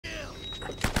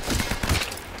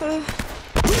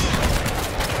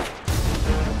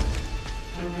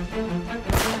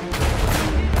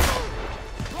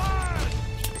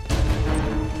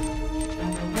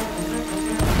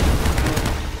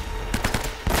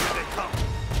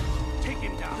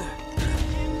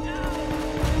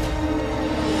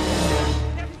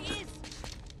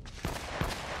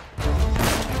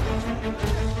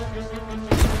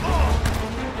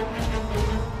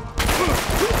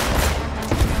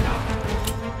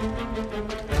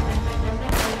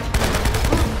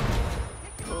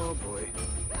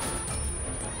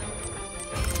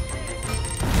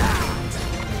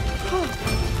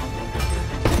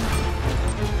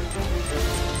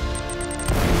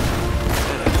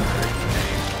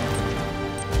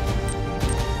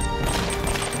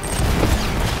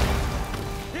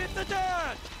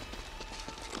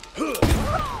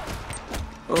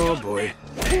Oh boy.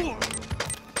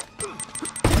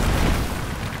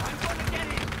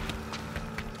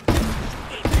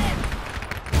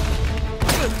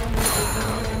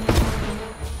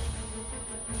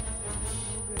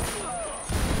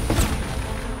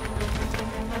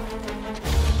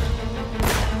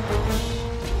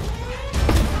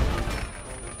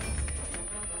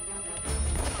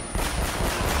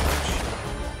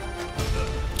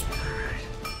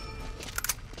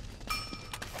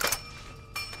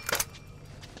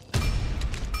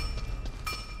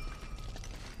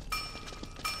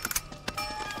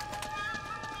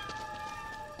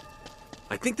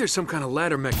 I think there's some kind of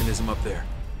ladder mechanism up there.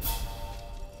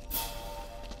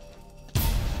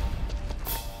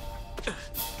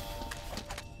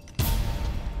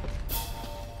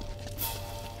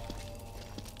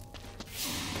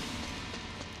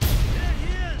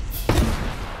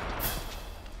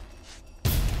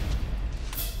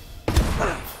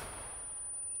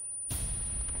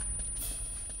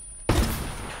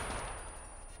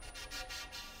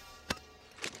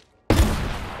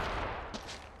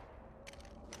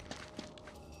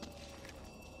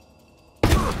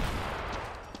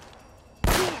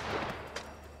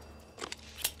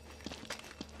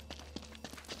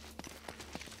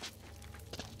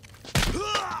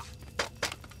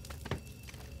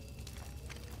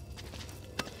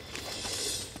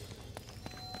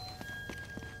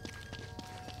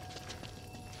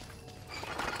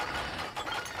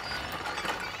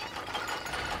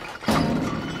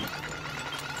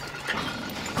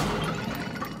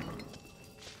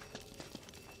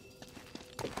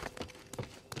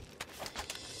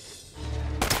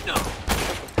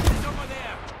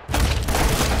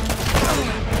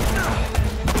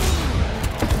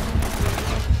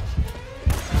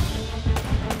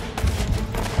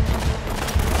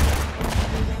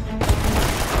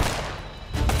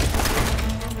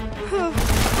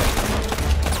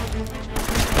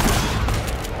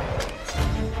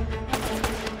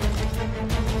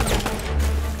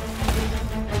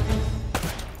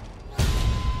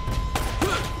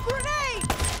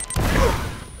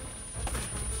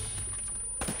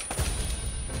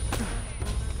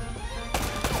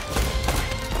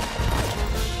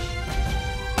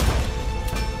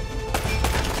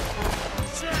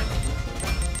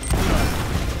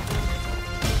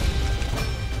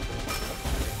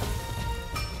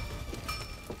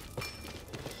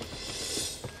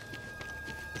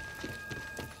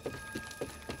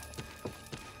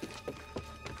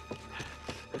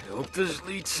 I hope this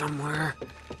leads somewhere.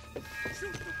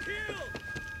 Shoot to kill!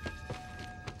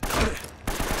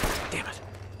 Damn it.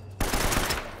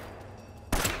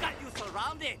 We got you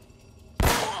surrounded!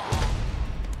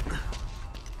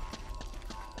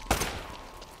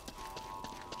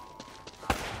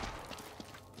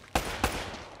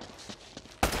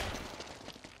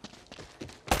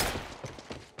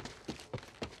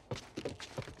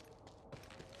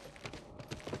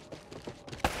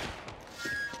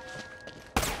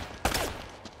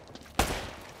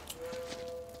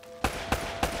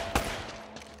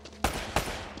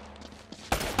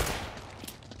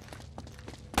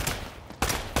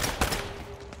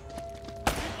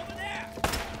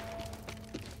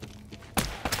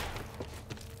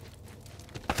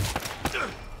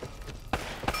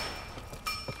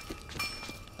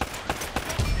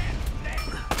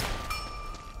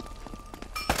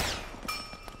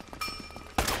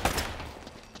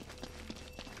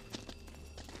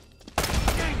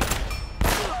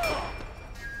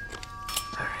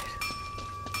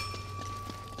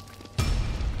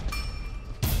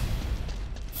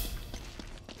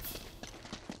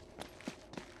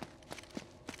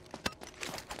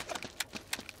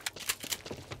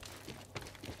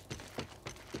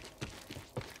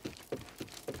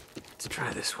 Let's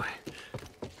try this way.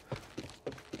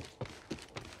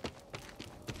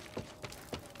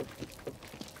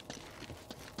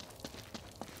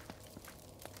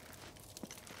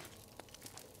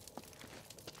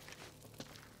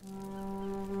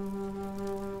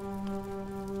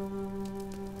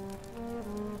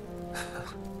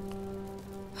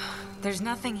 There's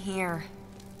nothing here.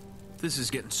 This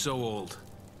is getting so old.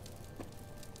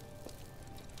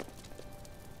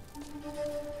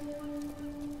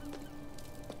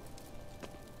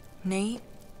 Nate?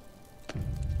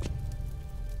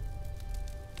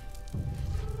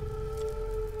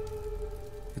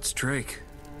 It's Drake.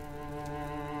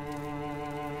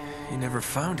 He never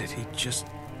found it. He just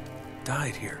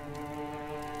died here.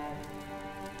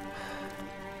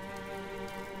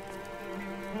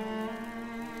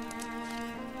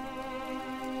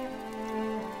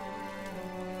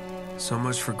 So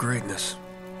much for greatness.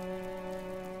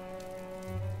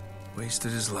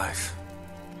 Wasted his life.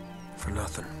 For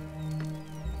nothing.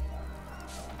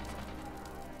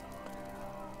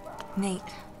 Nate,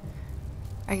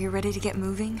 are you ready to get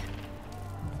moving?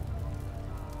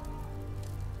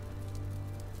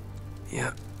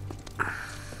 Yeah.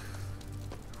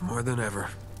 More than ever.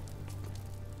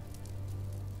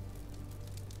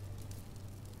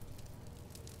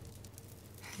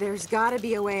 There's gotta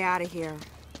be a way out of here.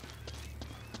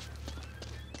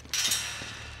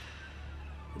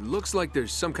 It looks like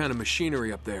there's some kind of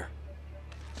machinery up there.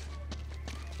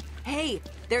 Hey,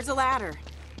 there's a ladder.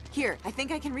 Here, I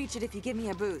think I can reach it if you give me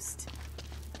a boost.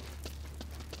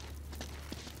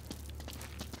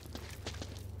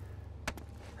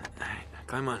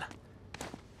 Climb on.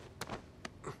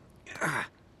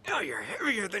 Oh, you're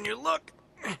heavier than you look.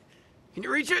 Can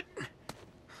you reach it?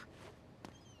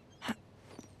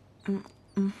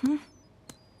 Mm-hmm.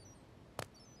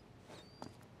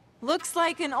 Looks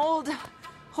like an old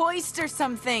hoist or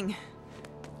something.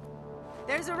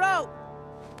 There's a rope.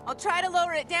 I'll try to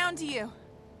lower it down to you.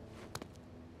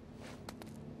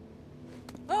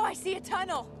 Oh, I see a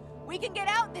tunnel. We can get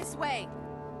out this way.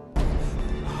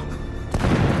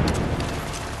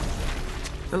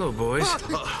 Hello, boys.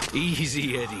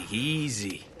 Easy, Eddie,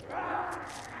 easy.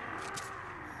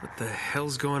 What the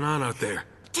hell's going on out there?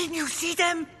 Didn't you see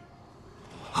them?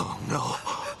 Oh, no.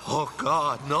 Oh,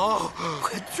 God, no.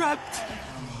 We're trapped.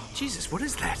 Jesus, what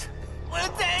is that? We're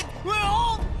dead. We're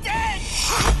all dead.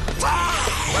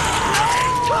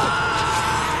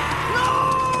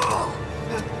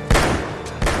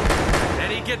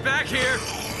 Eddie, get back here!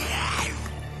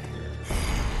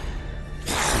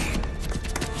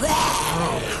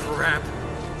 Oh, crap.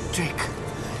 Jake,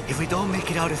 if we don't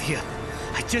make it out of here,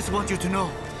 I just want you to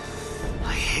know,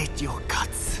 I hate your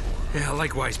guts. Yeah,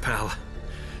 likewise, pal.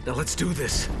 Now let's do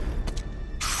this.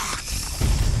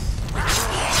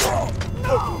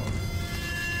 No!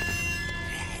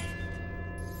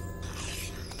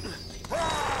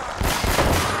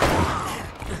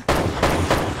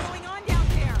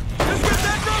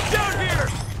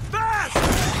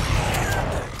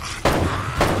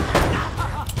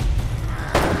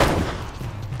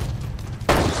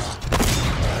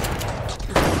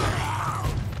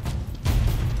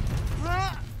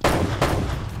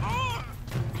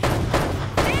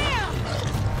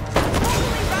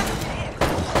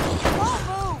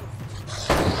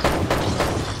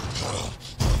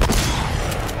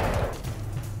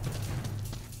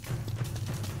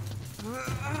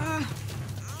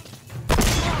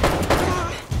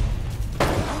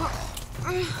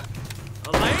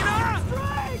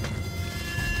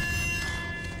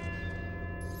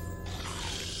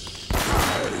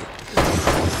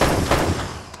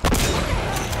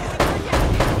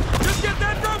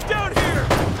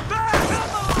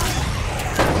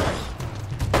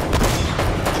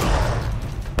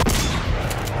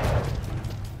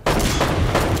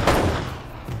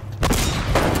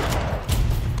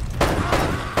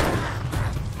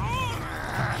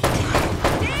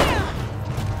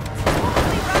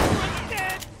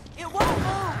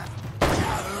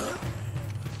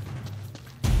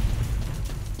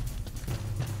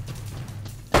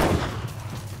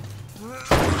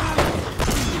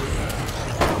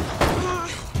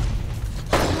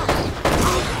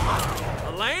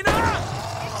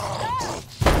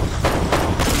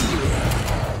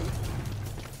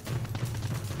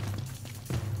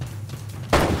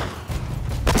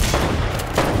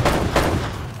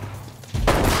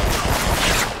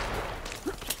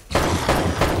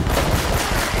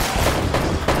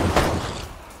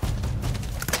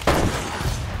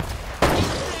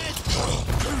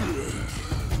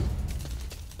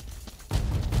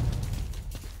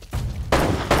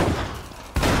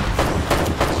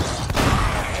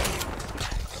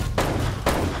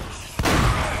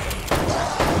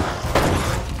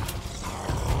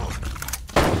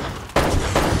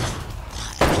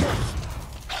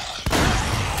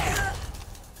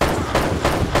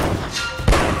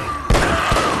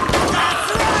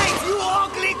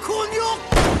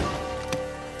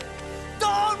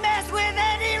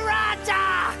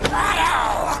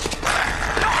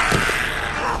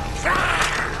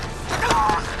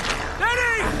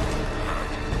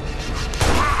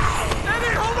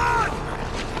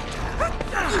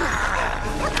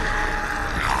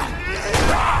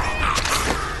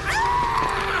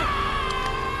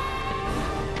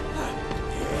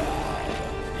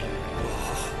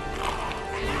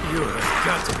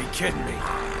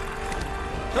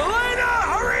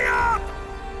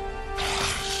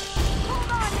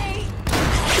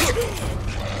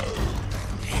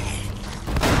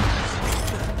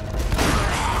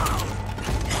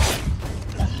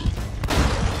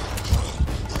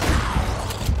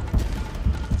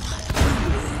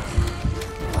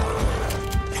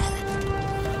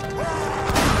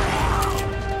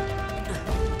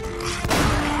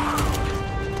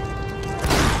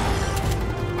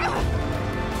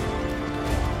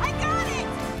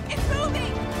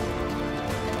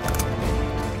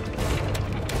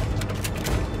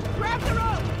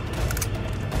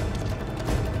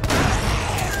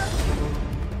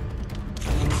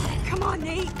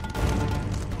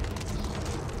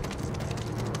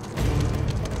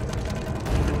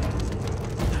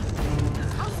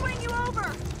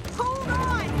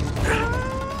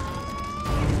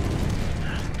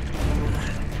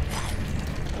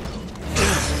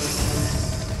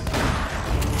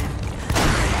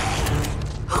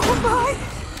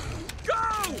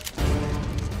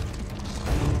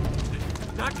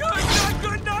 Not good! Not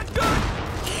good! Not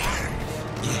good!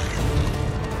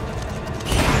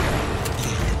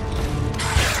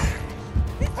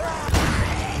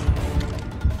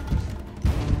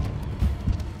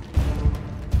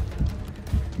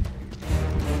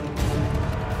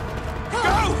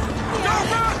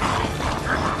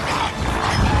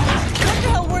 What the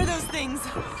hell were those things?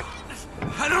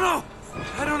 I don't know!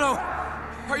 I don't know!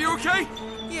 Are you okay?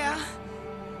 Yeah.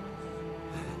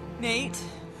 Nate?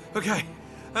 Okay.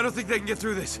 I don't think they can get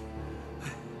through this.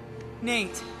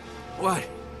 Nate, What?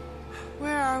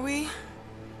 where are we?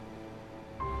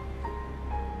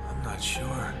 I'm not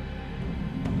sure.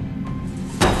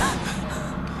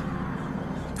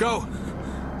 Go!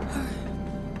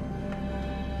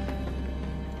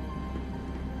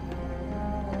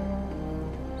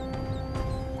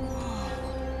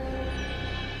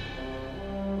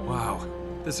 Wow.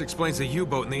 This explains the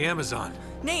U-boat in the Amazon.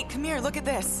 Nate, come here, look at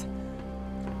this.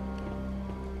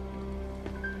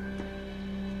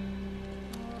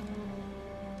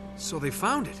 So they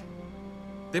found it.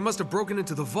 They must have broken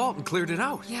into the vault and cleared it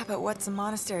out. Yeah, but what's the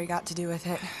monastery got to do with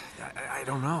it? I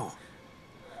don't know.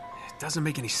 It doesn't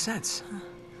make any sense.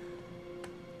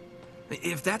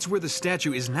 If that's where the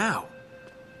statue is now...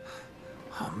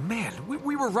 Oh, man,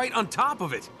 we were right on top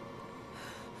of it.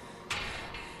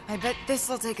 I bet this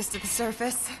will take us to the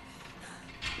surface.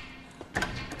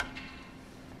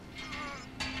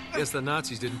 Guess the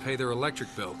Nazis didn't pay their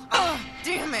electric bill. Oh,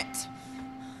 damn it!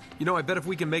 You know, I bet if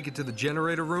we can make it to the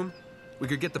generator room, we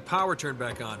could get the power turned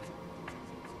back on.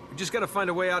 We just gotta find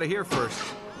a way out of here first.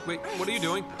 Wait, what are you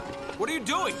doing? What are you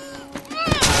doing?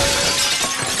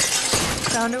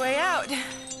 Found a way out.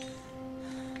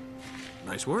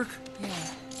 Nice work. Yeah.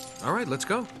 All right, let's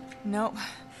go. Nope.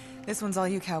 This one's all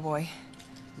you, cowboy.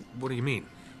 What do you mean?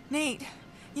 Nate,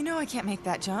 you know I can't make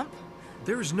that jump.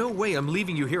 There's no way I'm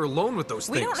leaving you here alone with those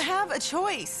We things. don't have a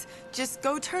choice. Just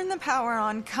go turn the power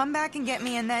on, come back and get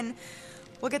me, and then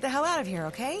we'll get the hell out of here,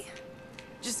 okay?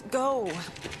 Just go.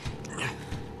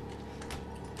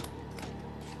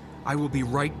 I will be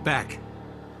right back.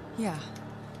 Yeah.